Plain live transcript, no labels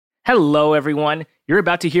Hello, everyone. You're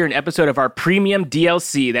about to hear an episode of our premium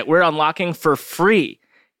DLC that we're unlocking for free.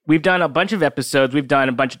 We've done a bunch of episodes. We've done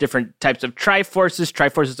a bunch of different types of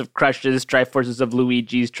Triforces of Crushes, Triforces of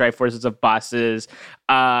Luigis, Triforces of Bosses.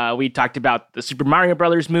 We talked about the Super Mario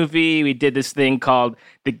Brothers movie. We did this thing called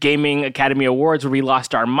the Gaming Academy Awards where we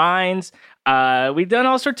lost our minds. We've done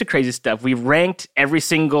all sorts of crazy stuff. We've ranked every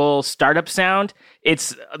single startup sound.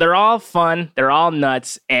 They're all fun. They're all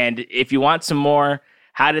nuts. And if you want some more,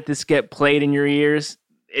 how did this get played in your ears?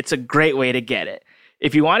 It's a great way to get it.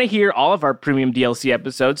 If you want to hear all of our premium DLC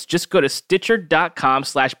episodes, just go to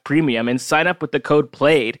Stitcher.com/premium and sign up with the code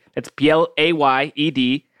PLAYED, that's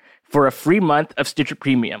PLAYED, for a free month of Stitcher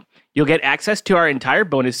Premium. You'll get access to our entire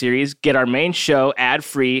bonus series, get our main show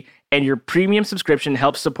ad-free, and your premium subscription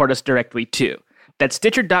helps support us directly too. That's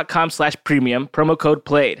Stitcher.com/premium, promo code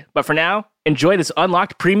PLAYED. But for now, enjoy this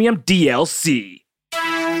unlocked premium DLC.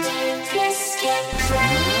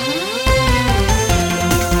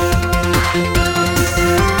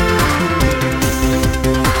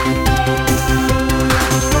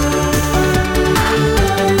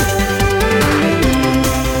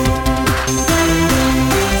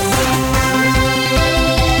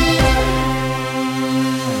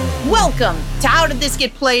 Welcome to How Did This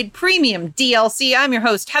Get Played Premium DLC. I'm your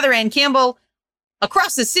host, Heather Ann Campbell,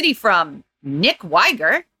 across the city from Nick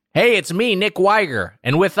Weiger. Hey, it's me, Nick Weiger,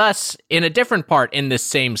 and with us in a different part in this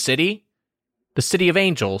same city, the City of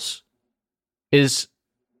Angels, is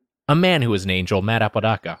a man who is an angel, Matt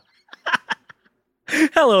Apodaca.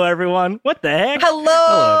 Hello, everyone. What the heck?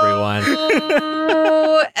 Hello,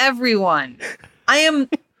 everyone. everyone. I am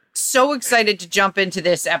so excited to jump into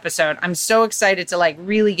this episode. I'm so excited to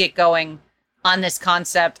really get going on this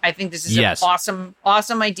concept. I think this is an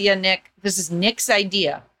awesome idea, Nick. This is Nick's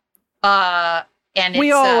idea. And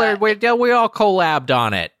we all collabed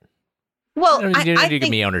on it. Well, you I need to think give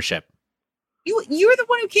me ownership. You're the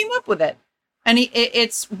one who came up with it. And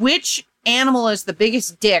it's which animal is the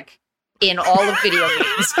biggest dick in all of video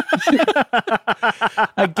games.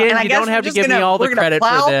 Again, you don't have to give me all the credit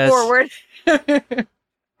for this. Forward.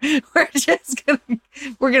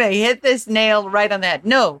 we're gonna hit this nail right on the head.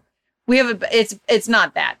 No, we have it's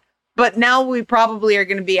not that. But now we probably are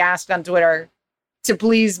gonna be asked on Twitter to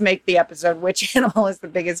please make the episode which animal is the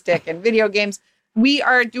biggest dick in video games. We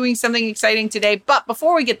are doing something exciting today, but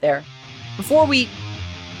before we get there, before we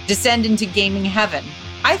descend into gaming heaven,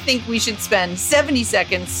 I think we should spend 70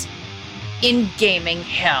 seconds in gaming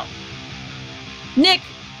hell. Nick,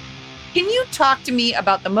 can you talk to me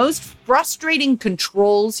about the most frustrating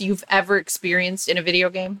controls you've ever experienced in a video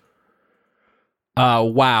game?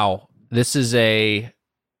 Wow. This is a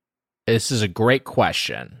great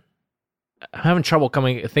question. I'm having trouble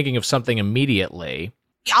thinking of something immediately.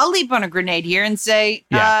 I'll leap on a grenade here and say,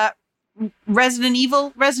 Resident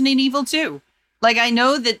Evil 2. I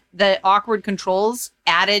know that the awkward controls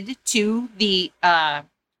added to the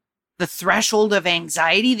threshold of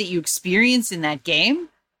anxiety that you experience in that game,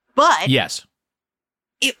 but yes,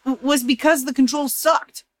 it was because the controls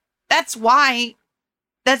sucked. That's why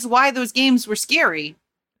those games were scary.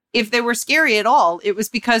 If they were scary at all, it was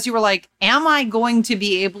because you were like, am I going to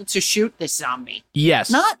be able to shoot this zombie?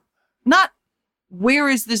 Yes. Not where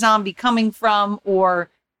is the zombie coming from, or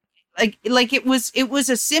it was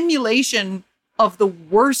a simulation of the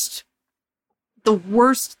worst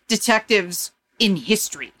detectives in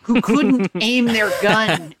history who couldn't aim their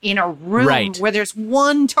gun in a room where there's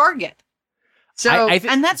one target. So,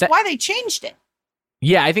 and that's why they changed it.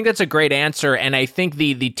 Yeah, I think that's a great answer, and I think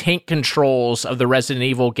the tank controls of the Resident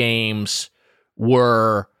Evil games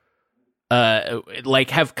were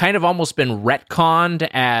have kind of almost been retconned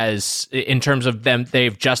as in terms of them.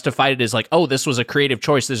 They've justified it as oh, this was a creative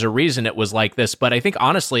choice. There's a reason it was like this. But I think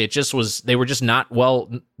honestly, it was just not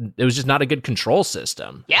a good control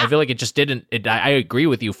system. Yeah. I feel like it just didn't. I agree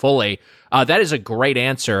with you fully. That is a great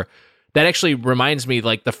answer. That actually reminds me,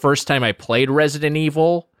 the first time I played Resident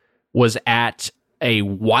Evil was at a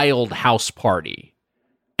wild house party,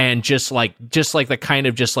 and just the kind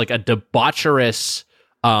of a debaucherous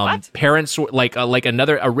parents,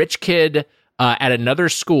 a rich kid at another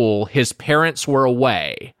school. His parents were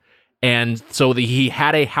away, and so he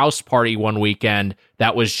had a house party one weekend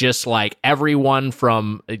that was just everyone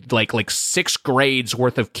from six grades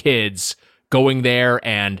worth of kids going there,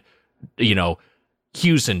 and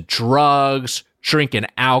using drugs, drinking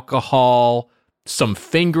alcohol, some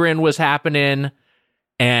fingering was happening,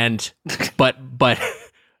 and but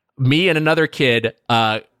me and another kid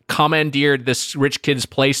commandeered this rich kid's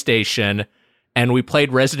PlayStation and we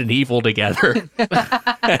played Resident Evil together.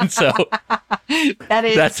 And so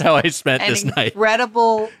that's how I spent this night.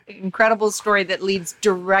 Incredible story that leads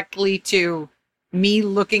directly to me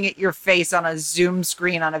looking at your face on a Zoom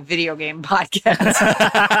screen on a video game podcast.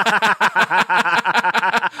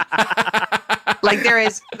 Like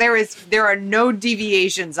there are no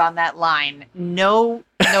deviations on that line. No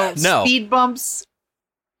speed bumps.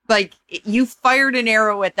 Like you fired an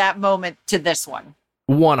arrow at that moment to this one.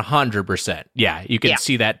 100%. Yeah, you can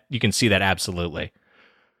see that. You can see that absolutely.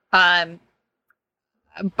 By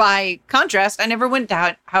contrast, I never went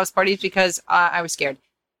to house parties because I was scared.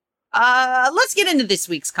 Let's get into this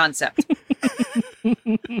week's concept.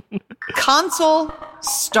 Console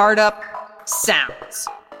startup sounds.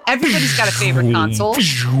 Everybody's got a favorite console,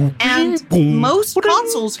 and most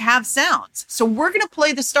consoles have sounds. So we're going to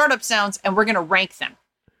play the startup sounds, and we're going to rank them.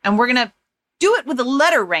 And we're going to do it with a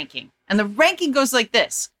letter ranking. And the ranking goes like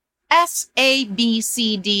this. S, A, B,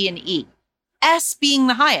 C, D, and E. S being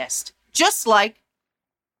the highest. Just like,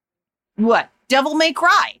 what? Devil May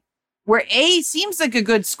Cry. Where A seems like a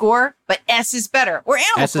good score, but S is better. Or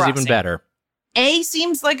Animal Crossing. S is even better. A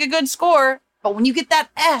seems like a good score, but when you get that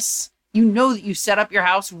S, you know that you set up your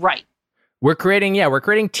house right. We're creating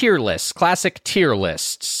tier lists, classic tier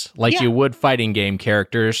lists, like you would fighting game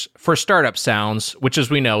characters for startup sounds, which, as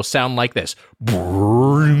we know, sound like this.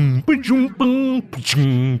 That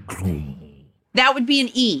would be an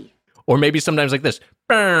E. Or maybe sometimes like this.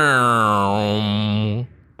 That's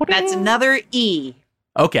another E.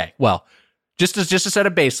 Okay, well, just to set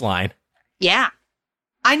a baseline. Yeah.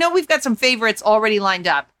 I know we've got some favorites already lined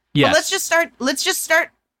up. Yes. But let's just start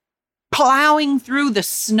plowing through the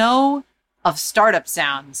snow of startup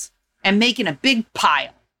sounds and making a big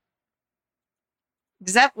pile.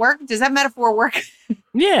 Does that work? Does that metaphor work?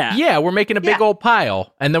 Yeah. Yeah, we're making a big old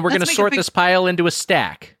pile, and then we're going to sort this pile into a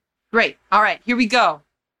stack. Great. All right, here we go.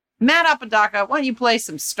 Matt Apodaca, why don't you play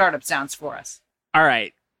some startup sounds for us? All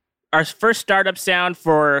right. Our first startup sound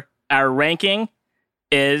for our ranking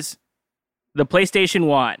is the PlayStation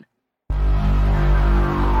 1.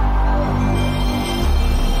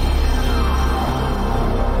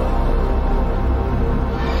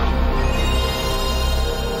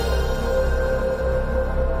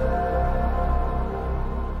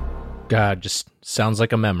 God, just sounds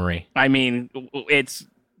like a memory. I mean,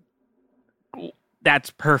 that's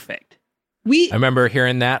perfect. I remember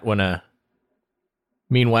hearing that when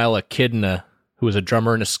meanwhile a kid who was a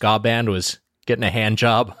drummer in a ska band was getting a hand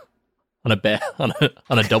job on a bed on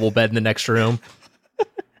a double bed in the next room.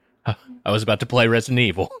 I was about to play Resident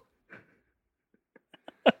Evil.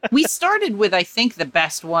 We started with, I think, the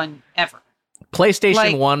best one ever.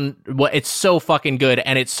 PlayStation 1, well, it's so fucking good,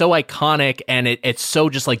 and it's so iconic, and it's so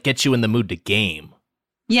just like gets you in the mood to game.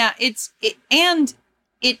 Yeah, and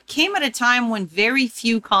it came at a time when very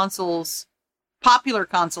few popular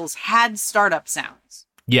consoles, had startup sounds.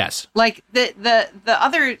 Yes. Like the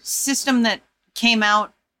other system that came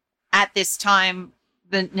out at this time,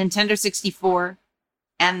 the Nintendo 64,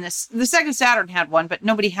 and the Sega Saturn had one, but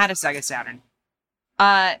nobody had a Sega Saturn.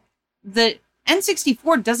 The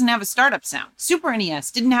N64 doesn't have a startup sound. Super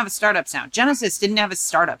NES didn't have a startup sound. Genesis didn't have a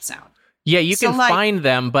startup sound. Yeah, you can find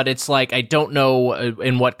them, but it's like I don't know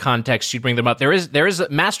in what context you'd bring them up. There is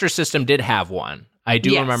Master System did have one. I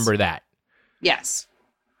do remember that. Yes.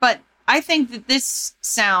 But I think that this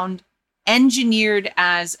sound engineered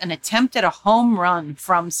as an attempt at a home run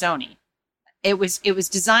from Sony. It was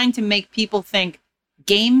designed to make people think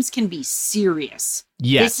games can be serious.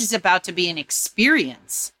 Yes. This is about to be an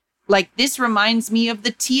experience. Like, this reminds me of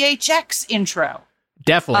the THX intro.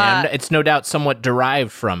 Definitely. And it's no doubt somewhat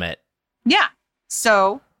derived from it. Yeah.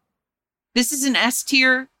 So, this is an S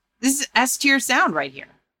tier sound right here.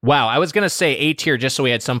 Wow, I was going to say A tier just so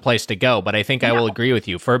we had someplace to go, but I think I will agree with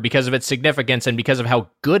you because of its significance and because of how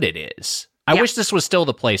good it is. I wish this was still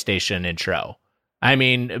the PlayStation intro. I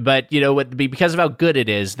mean, but, because of how good it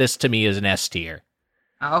is, this to me is an S tier.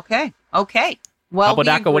 Okay. Well,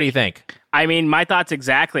 Apodaca, what do you think? I mean, my thoughts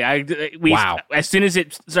exactly. Wow. As soon as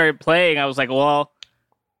it started playing, I was like, well,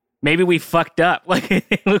 maybe we fucked up. Like,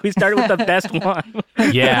 we started with the best one.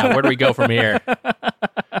 Yeah, where do we go from here?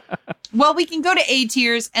 Well, we can go to A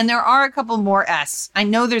tiers, and there are a couple more S. I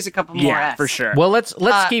know there's a couple more S. For sure. Well, let's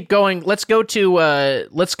keep going. Let's go to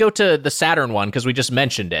the Saturn one because we just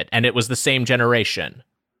mentioned it, and it was the same generation.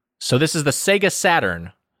 So this is the Sega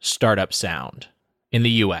Saturn startup sound in the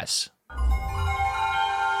U.S.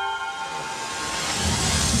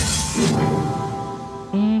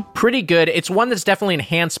 Pretty good. It's one that's definitely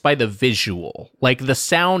enhanced by the visual. Like, the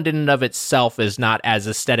sound in and of itself is not as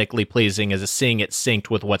aesthetically pleasing as seeing it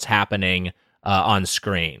synced with what's happening on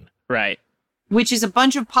screen. Right. which is a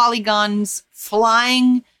bunch of polygons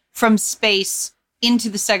flying from space into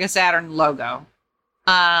the Sega Saturn logo.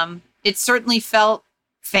 It certainly felt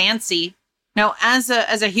fancy. Now, as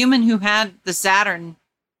a human who had the Saturn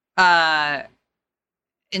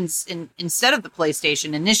instead of the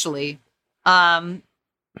PlayStation initially,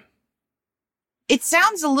 it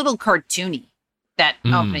sounds a little cartoony, that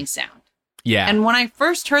opening sound. Yeah. And when I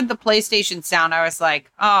first heard the PlayStation sound, I was like,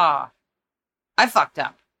 oh, I fucked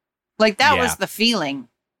up. Like, that was the feeling.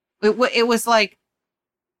 It was like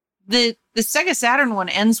the Sega Saturn one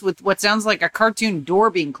ends with what sounds like a cartoon door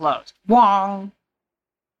being closed. Wong.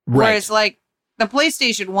 Right. Whereas, like, the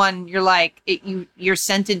PlayStation one, you're like, you're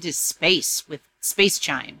sent into space with space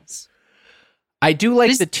chimes. I do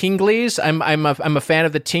like the tinglies. I'm a fan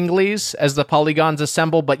of the tinglies as the polygons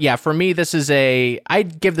assemble, but yeah, for me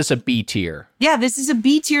I'd give this a B tier. Yeah, this is a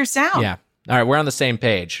B tier sound. Yeah. All right, we're on the same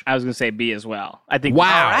page. I was going to say B as well. I think.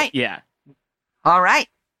 Wow. All right. Yeah. All right.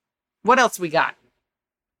 What else we got?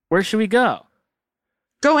 Where should we go?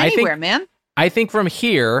 Go anywhere, man. I think from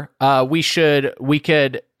here, we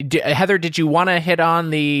could. Heather, did you want to hit on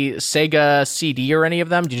the Sega CD or any of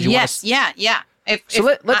them? Did you? Yes. Yeah.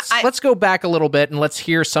 Let's go back a little bit and let's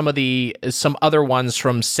hear some other ones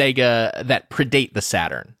from Sega that predate the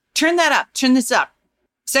Saturn. Turn that up. Turn this up.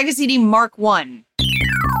 Sega CD Mark 1.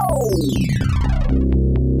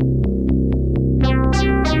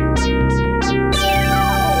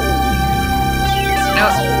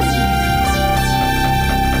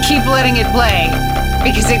 Keep letting it play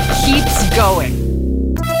because it keeps going.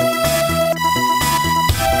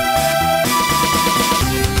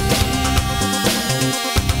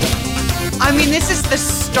 I mean, this is the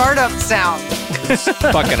startup sound. This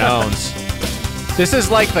fucking owns. This is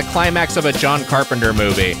like the climax of a John Carpenter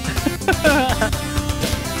movie.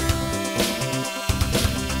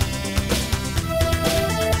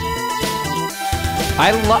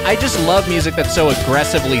 I just love music that's so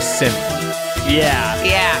aggressively synth. Yeah.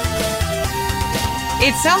 Yeah.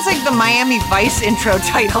 It sounds like the Miami Vice intro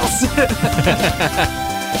titles.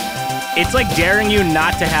 It's like daring you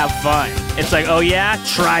not to have fun. It's like, oh yeah,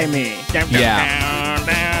 try me. Yeah.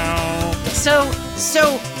 So,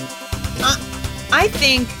 I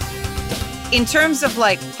think in terms of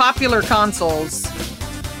like popular consoles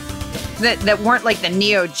that weren't like the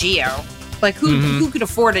Neo Geo, like who could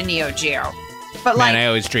afford a Neo Geo? But like, man, I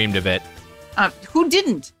always dreamed of it. Who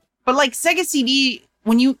didn't? But like Sega CD,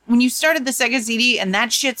 when you started the Sega CD and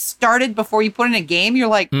that shit started before you put in a game, you're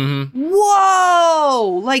like,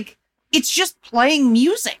 whoa! Like, it's just playing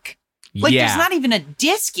music. Like, there's not even a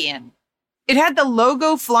disc in. It had the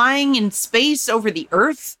logo flying in space over the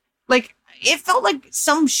Earth. Like, it felt like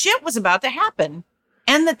some shit was about to happen,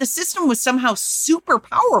 and that the system was somehow super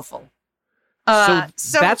powerful.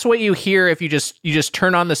 So that's what you hear if you just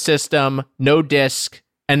turn on the system, no disc,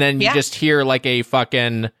 and then you just hear like a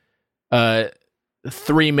fucking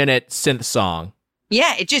 3-minute synth song.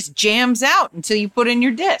 Yeah, it just jams out until you put in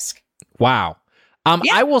your disc. Wow.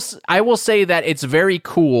 I will say that it's very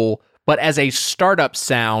cool, but as a startup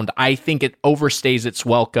sound, I think it overstays its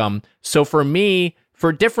welcome. So for me,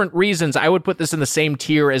 for different reasons, I would put this in the same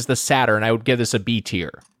tier as the Saturn. I would give this a B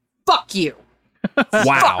tier. Fuck you.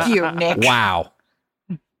 Wow. Fuck you, Nick. Wow.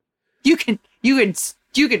 You can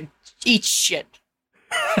eat shit.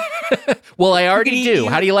 Well, I already do.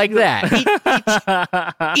 How do you like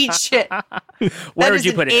that? Eat shit. Where would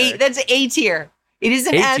you put it? That's an A tier. It is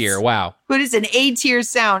an A tier. Wow. But it's an A tier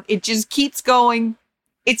sound. It just keeps going.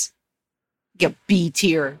 It's like a B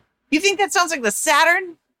tier. You think that sounds like the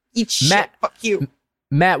Saturn? Eat shit. Matt, fuck you.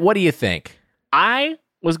 Matt, what do you think? I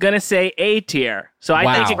was going to say A tier. So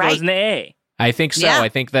I think it goes in the A. I think so. Yeah. I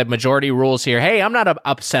think that majority rules here. Hey, I'm not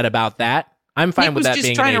upset about that. I'm fine Nick with that was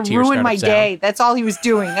being just trying an A to tier ruin my startup sound. day. That's all he was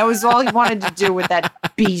doing. That was all he wanted to do with that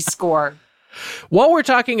B score. While we're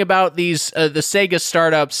talking about these the Sega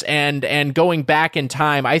startups and going back in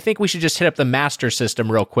time, I think we should just hit up the Master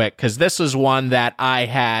System real quick, because this is one that I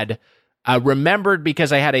had remembered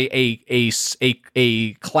because I had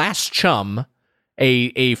a class chum,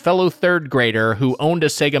 a fellow third grader who owned a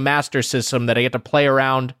Sega Master System that I get to play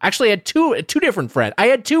around. Actually, I had two different friends. I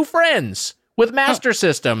had two friends with Master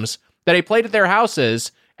Systems that I played at their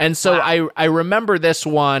houses, and so I remember this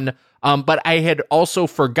one. But I had also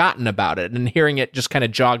forgotten about it, and hearing it just kind of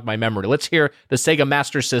jogged my memory. Let's hear the Sega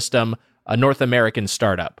Master System, a North American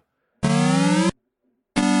startup.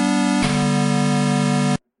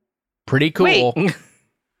 Pretty cool.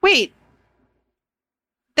 Wait.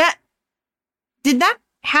 Did that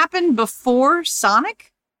happen before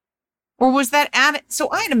Sonic? Or was that added? So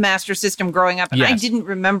I had a Master System growing up, and I didn't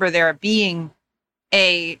remember there being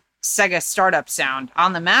a Sega startup sound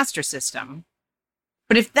on the Master System.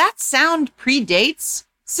 But if that sound predates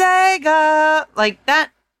Sega, like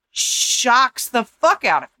that shocks the fuck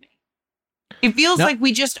out of me. It feels like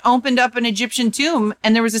we just opened up an Egyptian tomb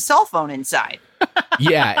and there was a cell phone inside.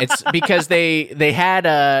 Yeah, it's because they had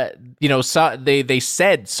they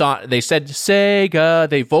said Sega,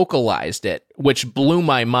 they vocalized it, which blew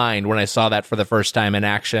my mind when I saw that for the first time in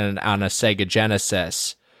action on a Sega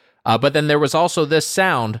Genesis. But then there was also this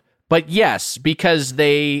sound. But yes, because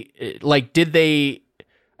there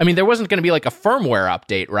wasn't going to be like a firmware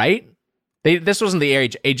update, right? This wasn't the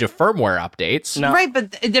age of firmware updates. No. Right,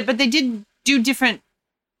 but they did do different,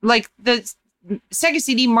 like the Sega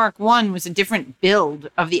CD Mark I was a different build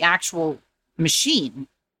of the actual machine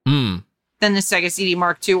than the Sega CD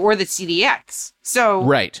Mark II or the CDX. So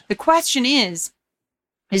right. The question is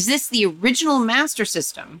this the original Master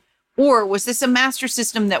System, or was this a Master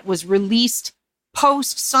System that was released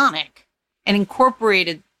post-Sonic and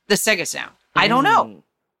incorporated the Sega sound? I don't know.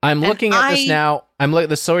 I'm looking at this now.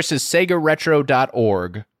 The source is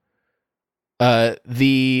segaretro.org.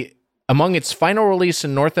 Among its final release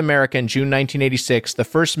in North America in June 1986, the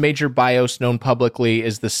first major BIOS known publicly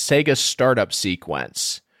is the Sega startup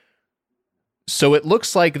sequence. So it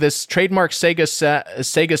looks like this trademark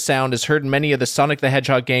Sega sound is heard in many of the Sonic the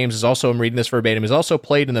Hedgehog games, is also, I'm reading this verbatim, is also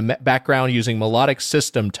played in the background using melodic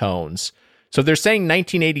system tones. So if they're saying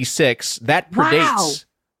 1986, that predates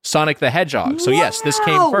Sonic the Hedgehog. So yes, this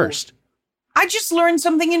came first. I just learned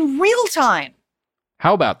something in real time.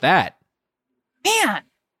 How about that? Man.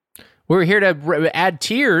 We're here to add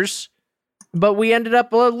tiers, but we ended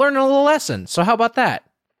up learning a little lesson. So how about that?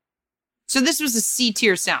 So this was a C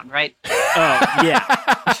tier sound, right? Oh, yeah.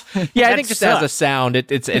 Yeah, I think just as a sound,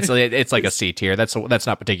 it's like a C tier. That's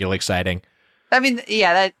not particularly exciting. I mean,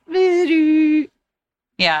 yeah,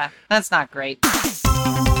 that's not great.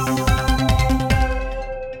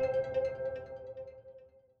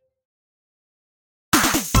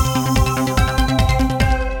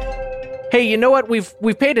 Hey, you know what?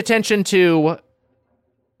 We've paid attention to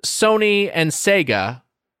Sony and Sega,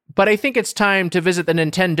 but I think it's time to visit the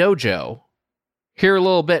Nintendojo. Hear a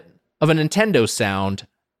little bit of a Nintendo sound.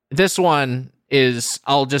 This one is,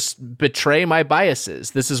 I'll just betray my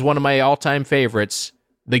biases. This is one of my all-time favorites,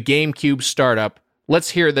 the GameCube startup.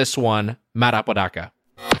 Let's hear this one, Marapodaca.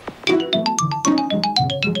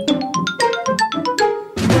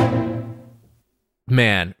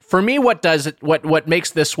 Man, for me, what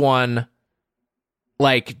makes this one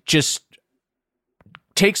like just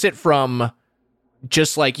takes it from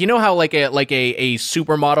just like, you know how like a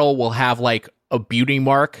supermodel will have like a beauty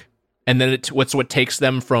mark, and then what takes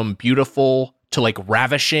them from beautiful to like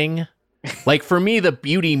ravishing. Like for me, the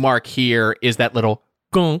beauty mark here is that little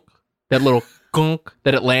gunk that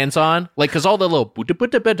it lands on, like because all the little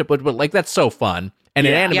like that's so fun and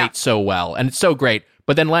it animates so well and it's so great.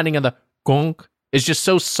 But then landing on the gunk is just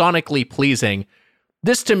so sonically pleasing.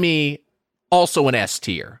 This to me, also an S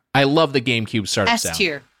tier. I love the GameCube startup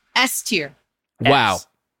sound. S tier. Wow.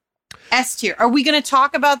 S tier. Are we going to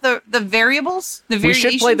talk about the variables? The we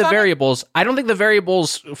should play the variables. I don't think the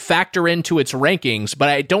variables factor into its rankings, but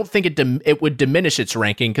I don't think it would diminish its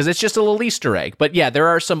ranking because it's just a little Easter egg. But yeah, there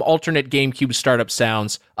are some alternate GameCube startup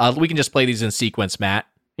sounds. We can just play these in sequence, Matt.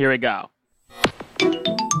 Here we go.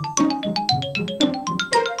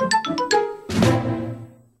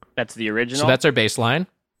 That's the original. So that's our baseline.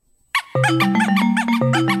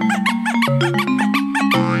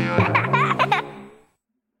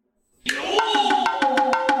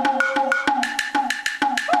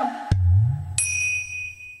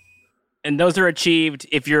 And those are achieved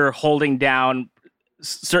if you're holding down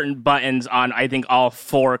certain buttons on, I think, all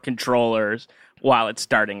 4 controllers while it's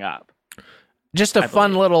starting up. Just just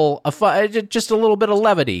a little bit of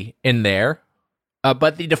levity in there.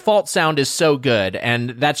 But the default sound is so good,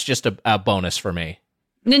 and that's just a bonus for me.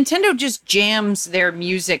 Nintendo just jams their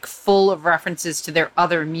music full of references to their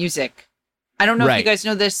other music. I don't know if you guys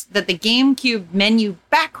know this, that the GameCube menu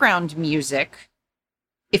background music,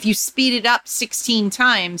 if you speed it up 16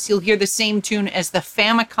 times, you'll hear the same tune as the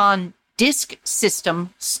Famicom Disk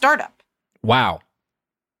System startup. Wow.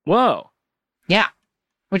 Whoa. Yeah,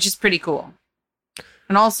 which is pretty cool.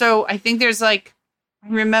 And also, I think there's like, I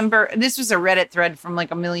remember, this was a Reddit thread from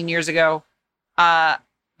like a million years ago,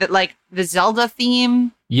 that like the Zelda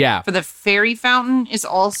theme for the fairy fountain is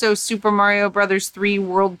also Super Mario Brothers 3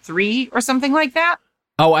 World 3 or something like that.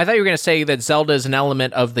 Oh, I thought you were going to say that Zelda is an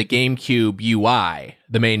element of the GameCube UI,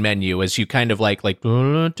 the main menu, as you kind of like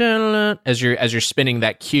as you're spinning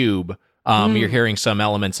that cube, you're hearing some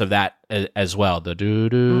elements of that as well. The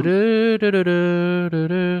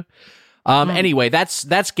Anyway, that's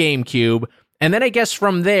GameCube. And then I guess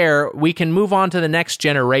from there, we can move on to the next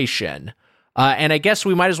generation. And I guess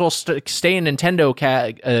we might as well stay in Nintendo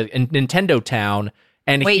in Nintendo Town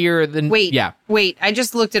and hear the... Wait, I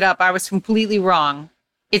just looked it up. I was completely wrong.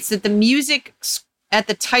 It's that the music at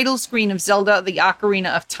the title screen of Zelda the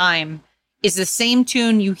Ocarina of Time is the same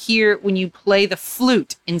tune you hear when you play the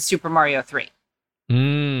flute in Super Mario 3.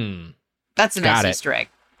 That's a nice Easter egg.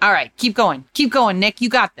 All right, keep going. Keep going, Nick. You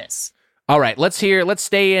got this. All right, let's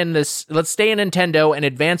stay in Nintendo and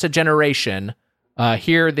advance a generation.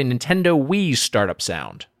 Hear the Nintendo Wii startup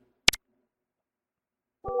sound.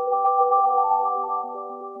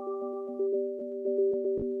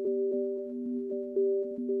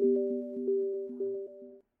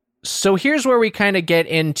 So here's where we kind of get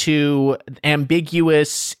into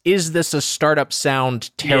ambiguous, is this a startup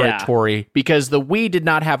sound territory? Because the Wii did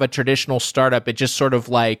not have a traditional startup. It just sort of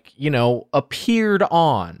like, appeared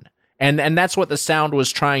on. And that's what the sound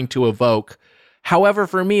was trying to evoke. However,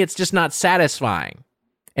 for me, it's just not satisfying.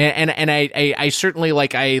 And I certainly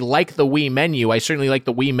I like the Wii menu. I certainly like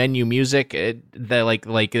the Wii menu music.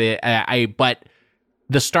 But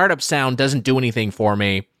the startup sound doesn't do anything for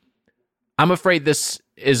me. I'm afraid this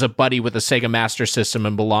is a buddy with a Sega Master System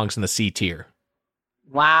and belongs in the C tier.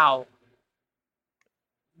 Wow.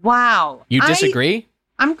 You disagree?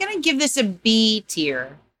 I'm going to give this a B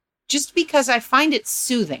tier just because I find it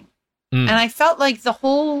soothing. And I felt like the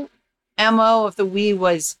whole MO of the Wii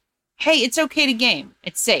was, hey, it's okay to game.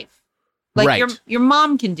 It's safe. Your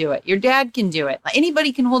mom can do it. Your dad can do it. Like,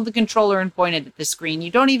 anybody can hold the controller and point it at the screen.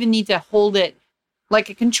 You don't even need to hold it like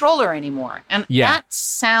a controller anymore. And that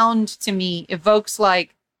sound to me evokes if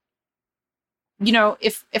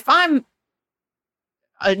I'm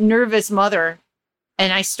a nervous mother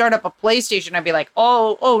and I start up a PlayStation, I'd be like,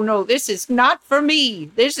 oh no, this is not for me.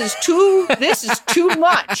 This is too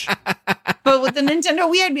much. But with the Nintendo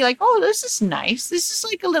Wii, I'd be like, oh, this is nice. This is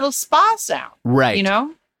like a little spa sound. Right.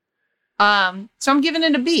 So I'm giving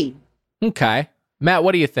it a B. Okay. Matt,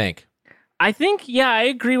 what do you think? I think, I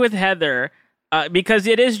agree with Heather. Because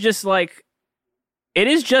it is just nice.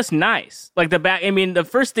 Like the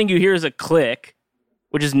first thing you hear is a click,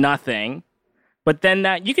 which is nothing. But then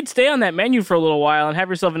you could stay on that menu for a little while and have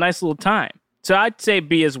yourself a nice little time. So I'd say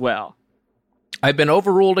B as well. I've been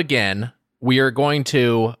overruled again. We are going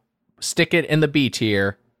to stick it in the B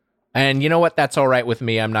tier. And you know what? That's all right with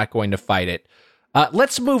me. I'm not going to fight it.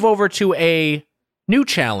 Let's move over to a new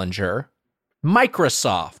challenger,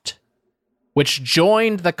 Microsoft, which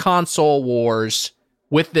joined the console wars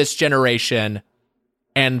with this generation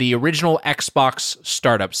and the original Xbox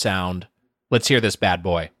startup sound. Let's hear this bad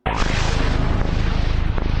boy.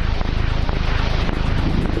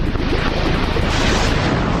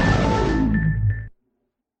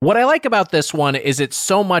 What I like about this one is it's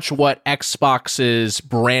so much what Xbox's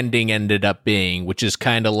branding ended up being, which is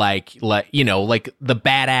kind of like the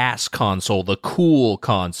badass console, the cool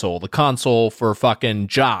console, the console for fucking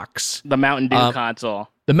jocks. The Mountain Dew console.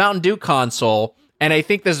 The Mountain Dew console. And I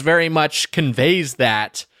think this very much conveys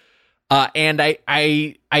that. And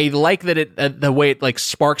I like that it the way it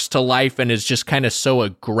sparks to life and is just kind of so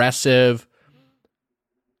aggressive.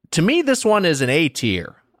 To me, this one is an A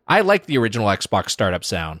tier. I like the original Xbox startup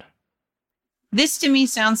sound. This to me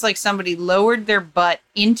sounds like somebody lowered their butt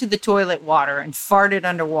into the toilet water and farted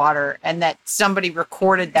underwater, and that somebody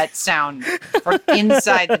recorded that sound from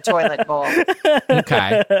inside the toilet bowl.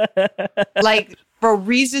 Okay. For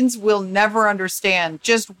reasons we'll never understand,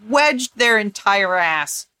 just wedged their entire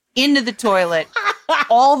ass into the toilet,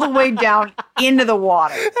 all the way down into the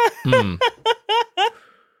water.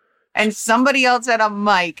 And somebody else had a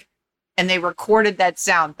mic, and they recorded that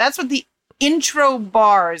sound. That's what the intro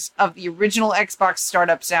bars of the original Xbox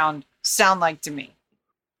startup sound like to me.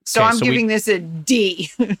 So I'm giving this a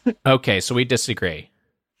D. Okay, so we disagree.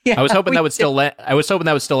 Yeah, I was hoping that would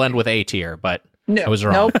still end with A tier, but I was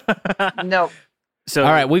wrong. Nope. So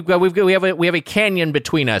all right, we have a canyon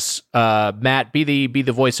between us. Matt, be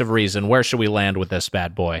the voice of reason. Where should we land with this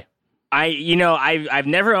bad boy? I've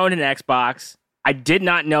never owned an Xbox. I did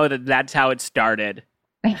not know that that's how it started.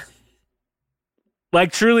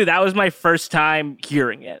 Truly, that was my first time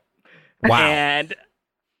hearing it. Wow. And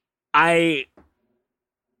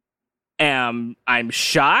I'm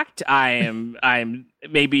shocked. I'm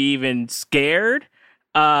maybe even scared.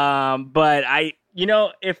 But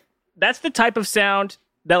if that's the type of sound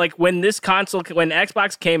that when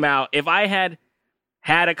Xbox came out, if I had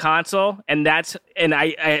a console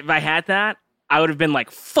if I had that, I would have been like,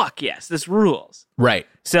 fuck yes, this rules. Right.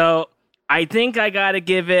 So I think I got to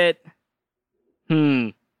give it,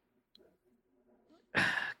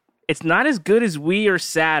 it's not as good as Wii or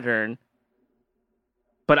Saturn,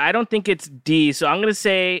 but I don't think it's D. So I'm going to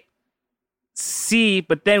say C,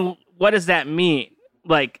 but then what does that mean?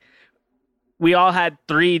 Like, we all had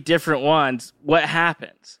 3 different ones. What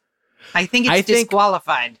happens? I think it's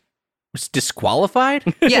disqualified. It's disqualified?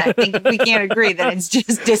 Yeah, I think we can't agree that it's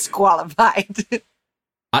just disqualified.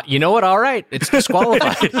 You know what? All right, it's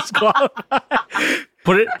disqualified.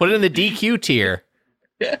 Put it in the DQ tier.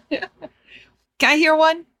 Can I hear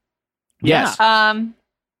one? Yes.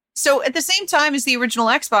 So at the same time as the original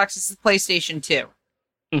Xbox is the PlayStation 2.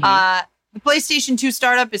 Mhm. The PlayStation 2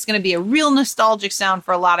 startup is going to be a real nostalgic sound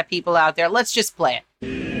for a lot of people out there. Let's just play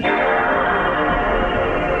it.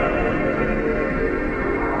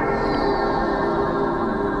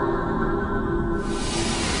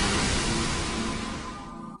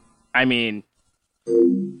 I mean,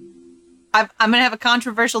 I'm going to have a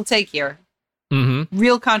controversial take here. Mm-hmm.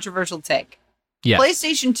 Real controversial take. Yes.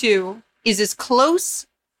 PlayStation 2 is as close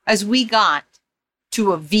as we got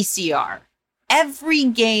to a VCR. Every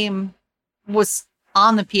game was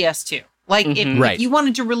on the PS2. Like, Mhm. if you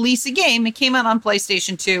wanted to release a game, it came out on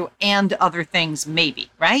PlayStation 2 and other things, maybe,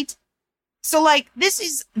 right? So, like, this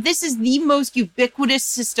is the most ubiquitous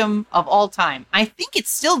system of all time. I think it's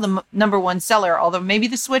still the number one seller, although maybe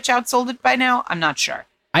the Switch outsold it by now. I'm not sure.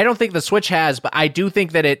 I don't think the Switch has, but I do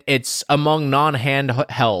think that it's among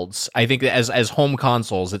non-handhelds. I think that as home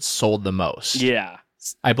consoles, it's sold the most. yeah.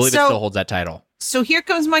 I believe it So- still holds that title. So here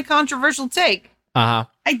comes my controversial take. Uh-huh.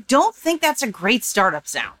 I don't think that's a great startup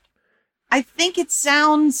sound. I think it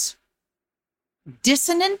sounds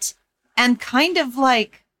dissonant and kind of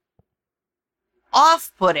like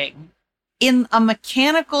off-putting in a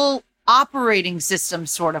mechanical operating system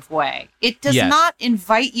sort of way. It does Yes. not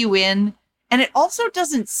invite you in, and it also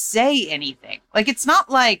doesn't say anything. Like, it's not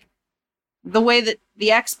like the way that the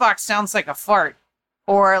Xbox sounds like a fart,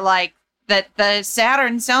 or like that the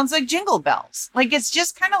Saturn sounds like Jingle Bells. Like, it's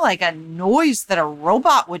just kind of like a noise that a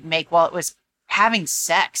robot would make while it was having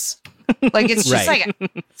sex. Like, it's just Right.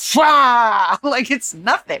 like, "Fwah!" Like, it's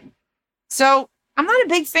nothing. So I'm not a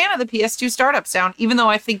big fan of the PS2 startup sound, even though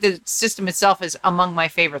I think the system itself is among my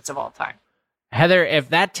favorites of all time. Heather, if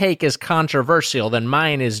that take is controversial, then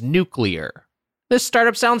mine is nuclear. This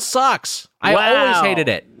startup sound sucks. I always Wow. hated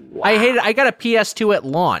it. I got a PS2 at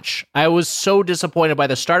launch. I was so disappointed by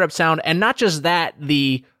the startup sound, and not just that,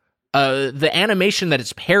 the animation that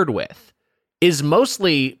it's paired with is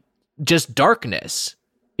mostly just darkness.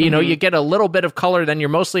 You know, you get a little bit of color, then you're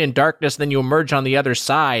mostly in darkness, then you emerge on the other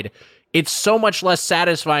side. It's so much less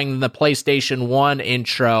satisfying than the PlayStation 1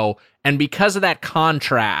 intro, and because of that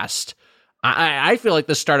contrast, I feel like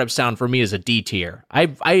the startup sound for me is a D tier.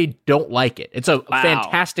 I don't like it. It's a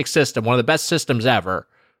fantastic system, one of the best systems ever,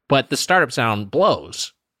 but the startup sound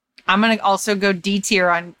blows. I'm going to also go D tier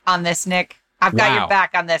on this, Nick. I've got Wow. your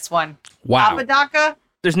back on this one. Wow. Apodaca?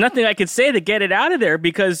 There's nothing I could say to get it out of there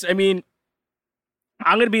because, I mean,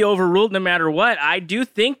 I'm going to be overruled no matter what. I do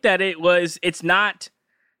think that it's not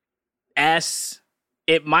S.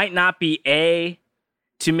 It might not be A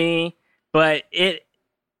to me, but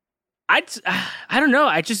I don't know.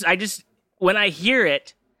 I just when I hear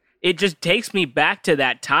it, it just takes me back to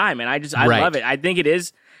that time, and I Right. love it. I think it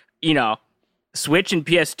is, Switch and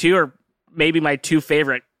PS2 are maybe my 2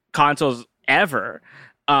 favorite consoles ever.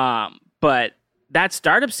 But that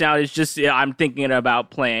startup sound is just, I'm thinking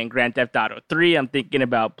about playing Grand Theft Auto 3. I'm thinking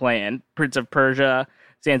about playing Prince of Persia,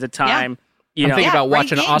 Sands of Time. I'm thinking about great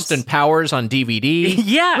watching games. Austin Powers on DVD.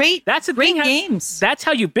 Yeah, Great, that's the great thing. games. That's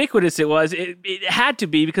how ubiquitous it was. It had to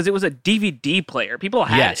be because it was a DVD player. People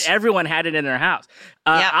had Yes. everyone had it in their house.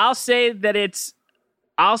 Yeah. I'll say that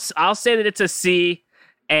I'll say that it's a C,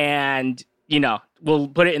 and we'll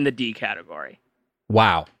put it in the D category.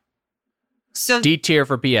 Wow. So D tier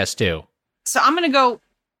for PS2. I'm going to go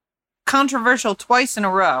controversial twice in a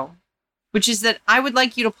row, which is that I would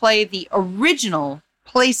like you to play the original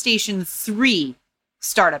PlayStation 3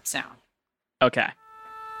 startup sound. Okay.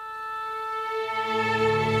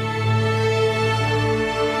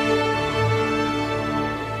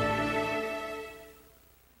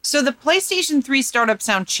 So the PlayStation 3 startup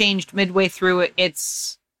sound changed midway through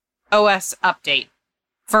its OS update,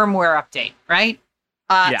 firmware update, right?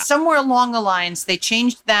 Yeah. Somewhere along the lines, they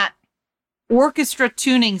changed that orchestra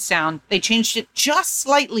tuning sound. They changed it just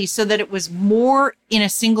slightly so that it was more in a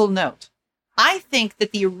single note. I think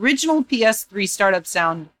that the original PS3 startup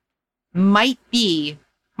sound might be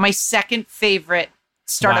my second favorite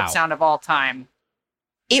startup Wow. sound of all time.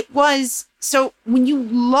 It was, so when you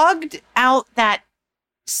lugged out that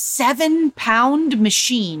 7-pound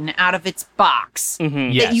machine out of its box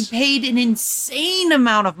Mhm. Yes. that you paid an insane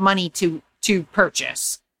amount of money to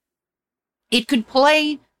purchase, it could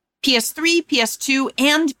play PS3, PS2,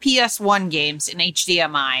 and PS1 games in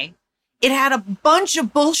HDMI. It had a bunch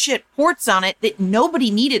of bullshit ports on it that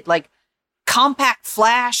nobody needed, like compact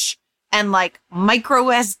flash and like micro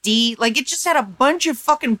SD. Like it just had a bunch of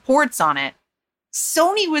fucking ports on it.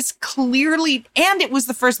 Sony was clearly, and it was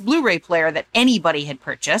the first Blu-ray player that anybody had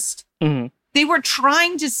purchased. Mm-hmm. They were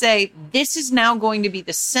trying to say, this is now going to be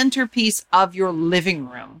the centerpiece of your living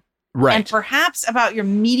room. Right. And perhaps about your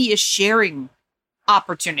media sharing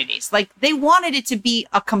opportunities. Like they wanted it to be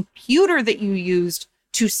a computer that you used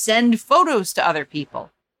to send photos to other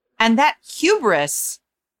people. And that hubris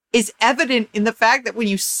is evident in the fact that when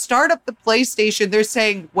you start up the PlayStation, they're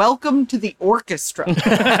saying, welcome to the orchestra.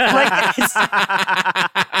 Like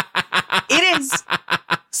it is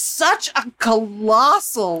such a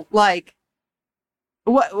colossal, like,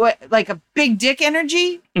 like a big dick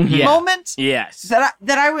energy moment. Yes. That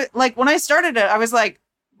I was like, when I started it, I was like,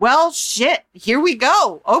 well, shit, here we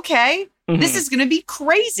go. Okay. This is going to be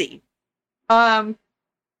crazy.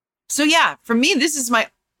 So yeah, for me, this is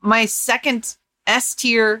my second S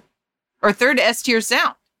tier or third S tier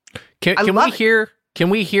sound. Can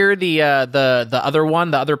we hear the other one,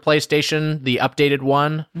 the other PlayStation, the updated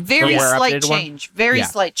one? Very slight change. One? Very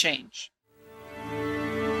slight change.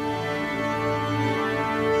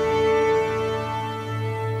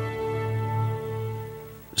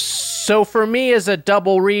 So for me as a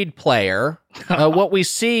double reed player, what we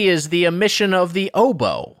see is the omission of the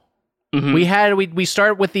oboe. Mm-hmm. We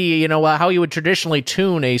start with the how you would traditionally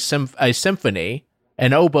tune a symphony,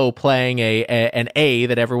 an oboe playing an A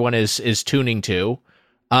that everyone is tuning to.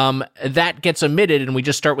 That gets omitted, and we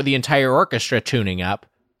just start with the entire orchestra tuning up.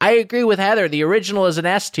 I agree with Heather. The original is an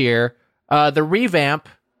S tier. The revamp,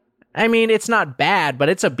 I mean, it's not bad, but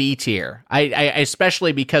it's a B tier. I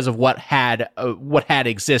especially because of what had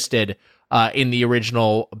existed in the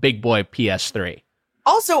original big boy PS3.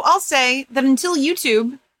 Also, I'll say that until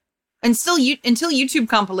YouTube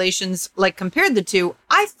compilations like compared the two,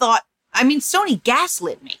 Sony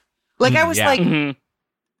gaslit me. Like I was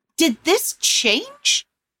did this change?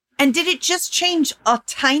 And did it just change a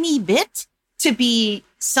tiny bit to be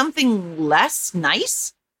something less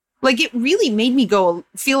nice? Like it really made me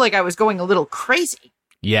feel like I was going a little crazy.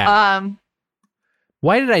 Yeah.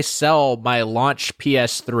 Why did I sell my launch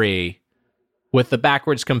PS3 with the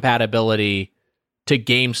backwards compatibility to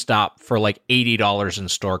GameStop for like $80 in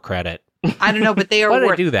store credit? I don't know, but they are Why did I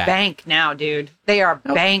worth do that? bank now, dude. They are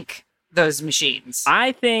bank, those machines.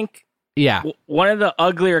 I think one of the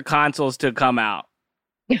uglier consoles to come out.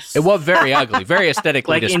 It was very ugly, very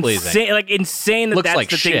aesthetically displeasing. Insane Looks that's like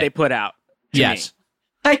the shit. thing they put out. Yes.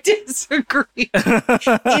 I disagree.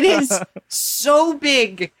 It is so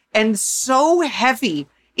big and so heavy.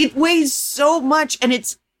 It weighs so much and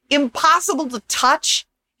it's impossible to touch.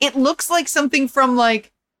 It looks like something from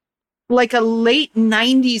like a late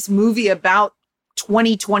 90s movie about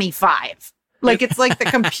 2025. Like it's like the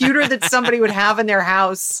computer that somebody would have in their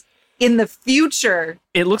house in the future.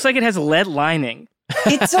 It looks like it has lead lining.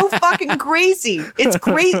 It's so fucking crazy. It's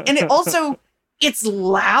crazy. And it's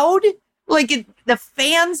loud. Like the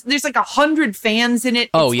fans, there's like 100 fans in it.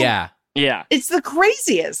 Oh, yeah. Yeah. It's the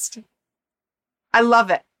craziest. I love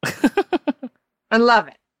it. I love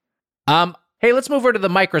it. Hey, let's move over to the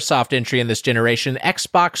Microsoft entry in this generation,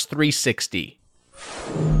 Xbox 360.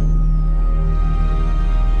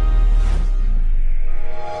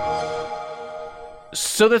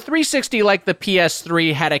 So the 360, like the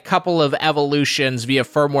PS3, had a couple of evolutions via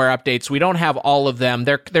firmware updates. We don't have all of them.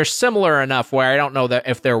 They're similar enough where I don't know that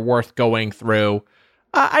if they're worth going through.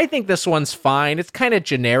 I think this one's fine. It's kind of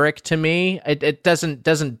generic to me. It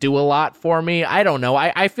doesn't do a lot for me. I don't know.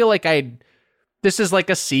 I feel like this is like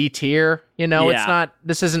a C tier. It's not.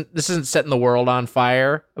 This isn't setting the world on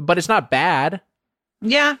fire, but it's not bad.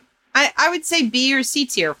 Yeah, I would say B or C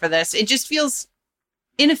tier for this. It just feels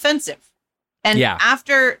inoffensive. And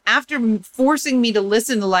after forcing me to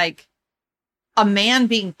listen to like a man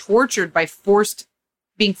being tortured by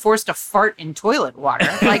being forced to fart in toilet water,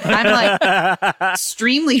 like I'm like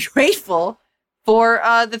extremely grateful for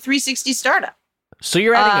the 360 startup. So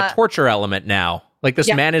you're adding a torture element now. Like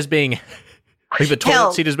this man is being, like the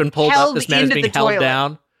toilet seat has been pulled up. This man is being held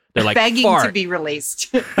down. They're like begging fart. to be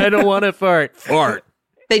released. I don't want to fart. Fart.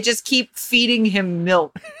 They just keep feeding him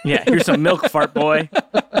milk. Yeah, here's some milk, fart boy.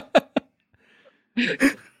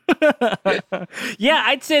 Yeah,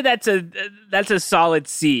 I'd say that's a solid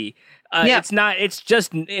C. It's not. It's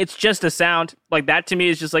just a sound like that. To me,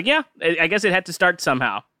 is just like I guess it had to start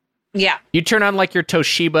somehow. Yeah, you turn on like your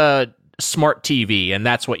Toshiba smart TV, and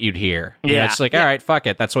that's what you'd hear. It's like all right, fuck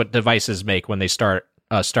it. That's what devices make when they start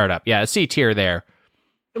up. Yeah, a C tier there.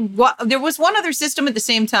 there was one other system at the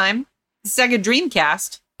same time. Sega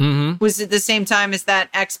Dreamcast was at the same time as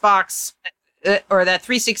that Xbox or that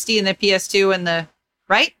 360 and the PS2 and the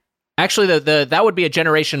right. Actually, the that would be a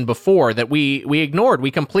generation before that we ignored.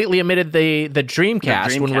 We completely omitted the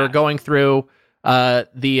Dreamcast when we were going through the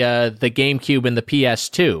GameCube and the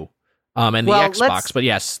PS2 and the Xbox. But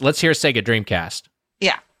yes, let's hear Sega Dreamcast.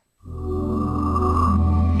 Yeah.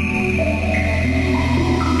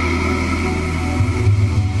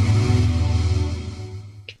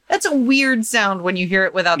 That's a weird sound when you hear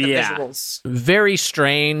it without the visuals. Very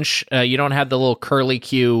strange. You don't have the little curly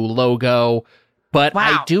Q logo, but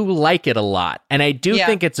I do like it a lot. And I do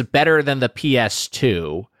think it's better than the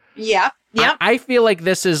PS2. Yeah. Yeah. I feel like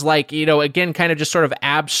this is like, again, kind of just sort of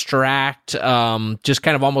abstract, just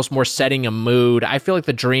kind of almost more setting a mood. I feel like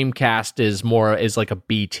the Dreamcast is like a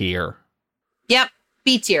B tier. Yep.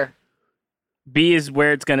 B tier. B is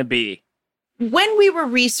where it's going to be. When we were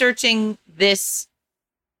researching this,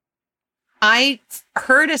 I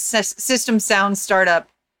heard a system sound startup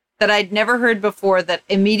that I'd never heard before that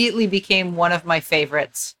immediately became one of my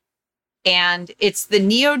favorites. And it's the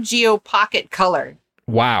Neo Geo Pocket Color.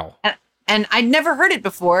 Wow. And I'd never heard it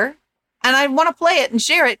before. And I want to play it and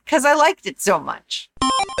share it because I liked it so much.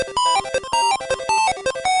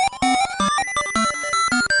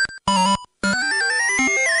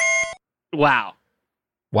 Wow.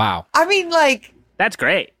 I mean, like... That's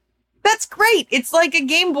great. That's great. It's like a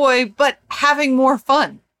Game Boy, but having more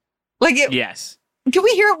fun. Like it. Yes. Can we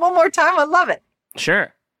hear it one more time? I love it.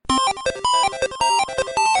 Sure.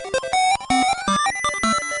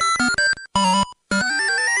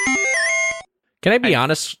 Can I be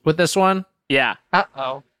honest with this one? Yeah.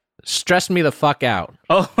 Uh-oh. Stressed me the fuck out.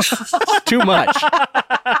 Oh. Too much.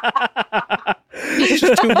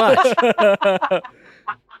 Just too much.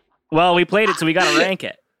 Well, we played it, so we got to rank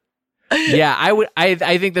it. Yeah,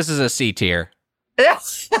 I think this is a C tier. It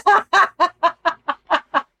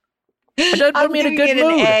does put me in a good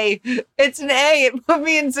mood. An A. It's an A. It put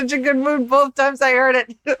me in such a good mood both times I heard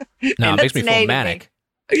it. No, it makes me feel manic.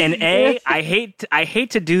 An A. I hate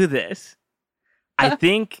to do this. I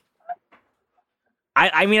think.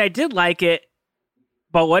 I mean, I did like it,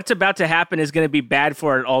 but what's about to happen is going to be bad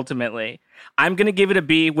for it ultimately. I'm going to give it a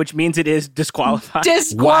B, which means it is disqualified.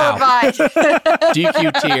 Disqualified. Wow.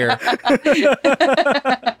 DQ tier.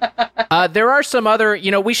 There are some other,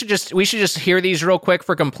 we should just hear these real quick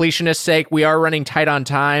for completionist's sake. We are running tight on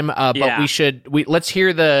time, but let's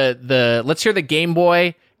hear the Game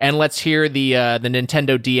Boy and let's hear the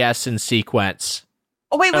Nintendo DS in sequence.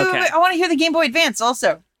 Oh wait. I want to hear the Game Boy Advance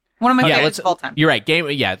also. One of my favorites of all time. You're right.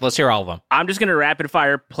 Let's hear all of them. I'm just going to rapid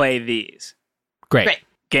fire play these. Great.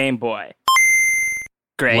 Game Boy.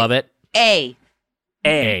 Great. Love it. A.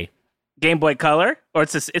 Game Boy Color, or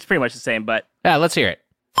it's pretty much the same, but yeah, let's hear it.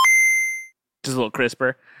 Just a little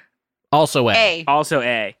crisper. Also A. Also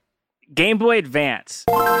A. Game Boy Advance.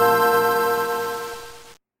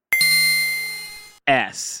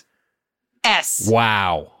 S.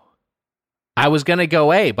 Wow. I was gonna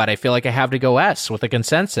go A, but I feel like I have to go S with a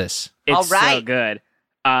consensus. It's all right. So good.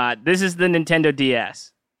 This is the Nintendo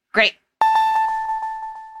DS. Great.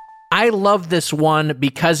 I love this one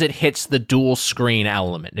because it hits the dual screen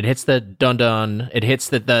element. It hits the dun-dun. It hits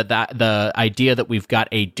the idea that we've got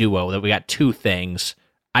a duo, that we got two things.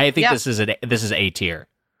 I think this is A tier.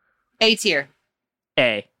 A tier.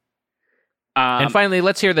 A. And finally,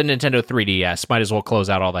 let's hear the Nintendo 3DS. Might as well close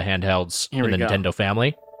out all the handhelds in the Nintendo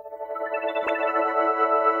family.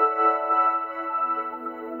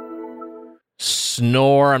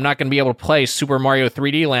 Snore. I'm not going to be able to play Super Mario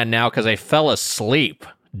 3D Land now because I fell asleep.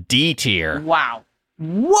 D tier. Wow.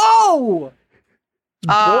 Whoa!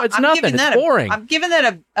 It's nothing. It's boring. I'm giving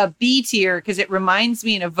that a B tier because it reminds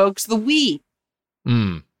me and evokes the Wii.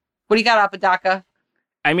 What do you got, Apodaca?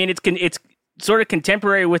 I mean, it's sort of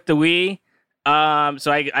contemporary with the Wii,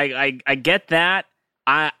 so I get that.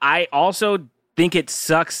 I also think it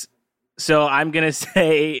sucks, so I'm gonna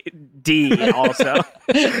say D also.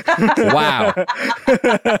 Wow.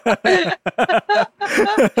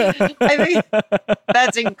 I think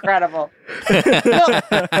that's incredible.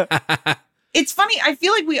 It's funny. I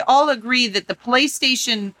feel like we all agree that the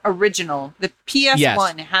PlayStation original, the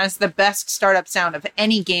PS1, has the best startup sound of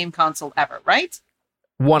any game console ever, right?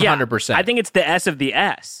 100%. Yeah, I think it's the S of the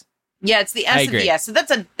S. Yeah, it's the S of the S. So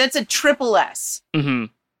that's a triple S. Mm-hmm.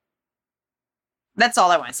 That's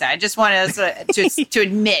all I want to say. I just want us to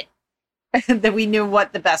admit that we knew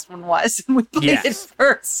what the best one was. We played it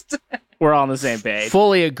first. We're all on the same page.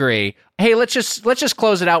 Fully agree. Hey, let's just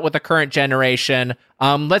close it out with the current generation.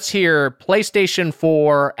 Let's hear PlayStation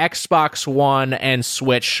 4, Xbox One, and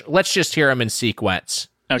Switch. Let's just hear them in sequence.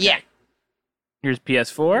 Okay. Yeah. Here's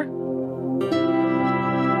PS4.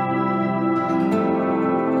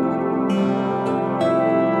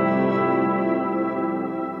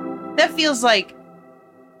 That feels like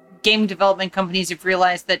game development companies have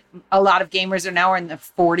realized that a lot of gamers are now in their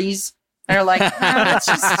 40s and are like,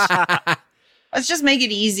 let's just make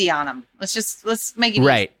it easy on them. Let's make it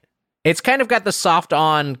right. It's kind of got the soft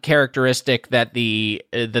on characteristic that the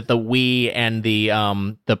Wii and the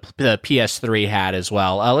PS3 had as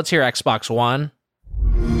well. Let's hear Xbox One.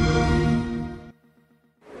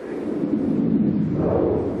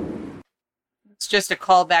 It's just a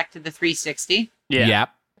callback to the 360. Yeah. Yep.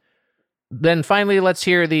 Then finally, let's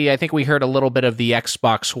hear I think we heard a little bit of the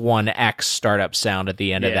Xbox One X startup sound at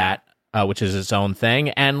the end of that, which is its own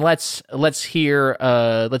thing. And let's hear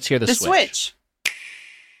the Switch.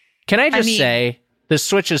 Can I just say the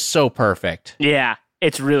Switch is so perfect? Yeah,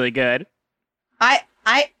 it's really good. I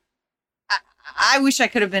wish I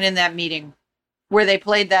could have been in that meeting where they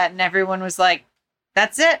played that and everyone was like,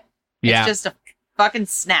 "That's it. Yeah. It's just a fucking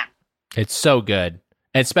snap." It's so good.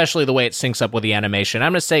 Especially the way it syncs up with the animation.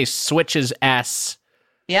 I'm going to say Switch is S.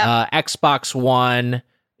 Yeah. Xbox One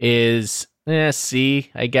is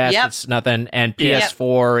C, I guess. Yep. It's nothing. And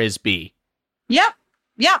PS4 is B. Yep.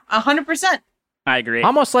 100%. I agree.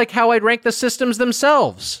 Almost like how I'd rank the systems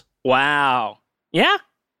themselves. Wow. Yeah.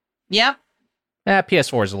 Yep.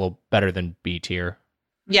 PS4 is a little better than B tier.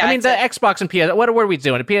 Yeah. I mean, the Xbox and PS, what are we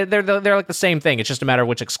doing? They're like the same thing. It's just a matter of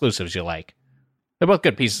which exclusives you like. They're both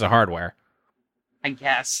good pieces of hardware. I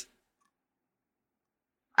guess.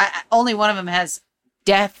 Only one of them has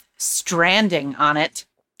Death Stranding on it.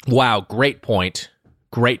 Wow, great point.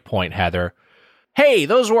 Great point, Heather. Hey,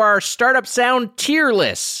 those were our Startup Sound tier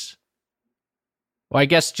lists. Well, I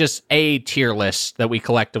guess just a tier list that we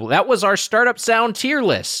collectively... That was our Startup Sound tier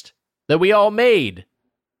list that we all made.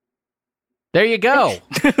 There you go.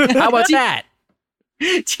 How about that?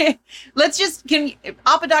 Let's just...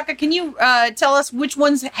 Apodaca, can you tell us which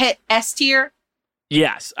ones hit S tier?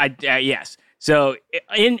 Yes, yes. So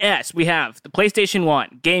in S, we have the PlayStation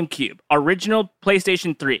 1, GameCube, original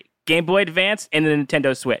PlayStation 3, Game Boy Advance, and the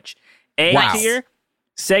Nintendo Switch. A tier,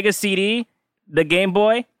 Sega CD, the Game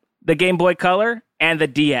Boy Color, and the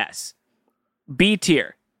DS. B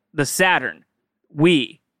tier, the Saturn,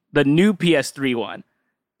 Wii, the new PS3 one,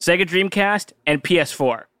 Sega Dreamcast, and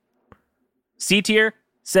PS4. C tier,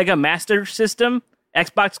 Sega Master System,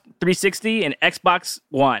 Xbox 360, and Xbox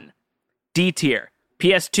One. D tier,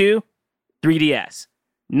 PS2, 3DS.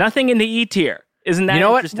 Nothing in the E tier. Isn't that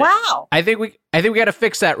interesting? Wow. I think we got to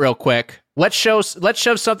fix that real quick. Let's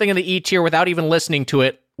shove something in the E tier without even listening to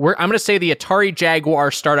it. I'm going to say the Atari Jaguar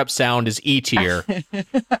startup sound is E tier.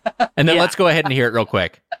 And then let's go ahead and hear it real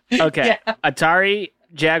quick. Okay. Yeah. Atari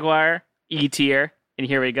Jaguar E tier. And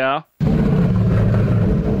here we go.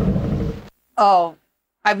 Oh,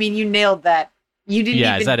 I mean, you nailed that. You didn't.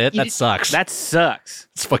 Yeah, is that it? That sucks. That sucks.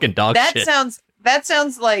 It's fucking dog shit. That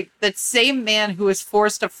sounds like that same man who was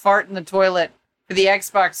forced to fart in the toilet for the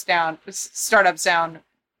Xbox startup sound.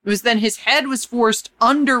 It was then his head was forced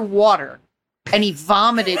underwater and he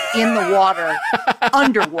vomited in the water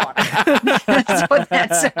underwater. That's what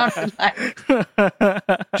that sounded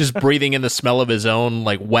like. Just breathing in the smell of his own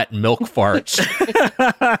like wet milk farts.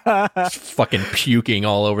 Just fucking puking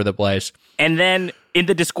all over the place. And then in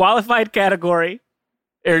the disqualified category,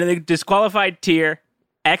 or the disqualified tier,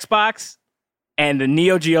 Xbox and the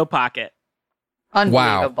Neo Geo Pocket.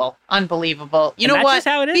 Unbelievable. Wow. Unbelievable. You know what? That's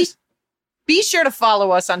how it is. Be sure to follow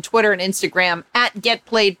us on Twitter and Instagram at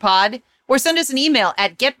GetPlayedPod, or send us an email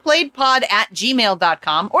at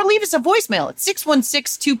getplayedpod@gmail.com, or leave us a voicemail at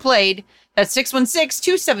 616-2PLAYED. That's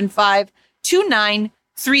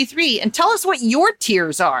 616-275-2933, and tell us what your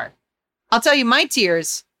tiers are. I'll tell you my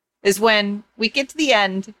tiers is when we get to the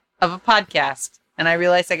end of a podcast and I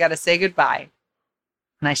realize I got to say goodbye.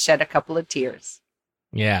 And I shed a couple of tears.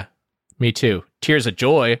 Yeah, me too. Tears of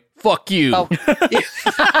joy. Fuck you. Oh.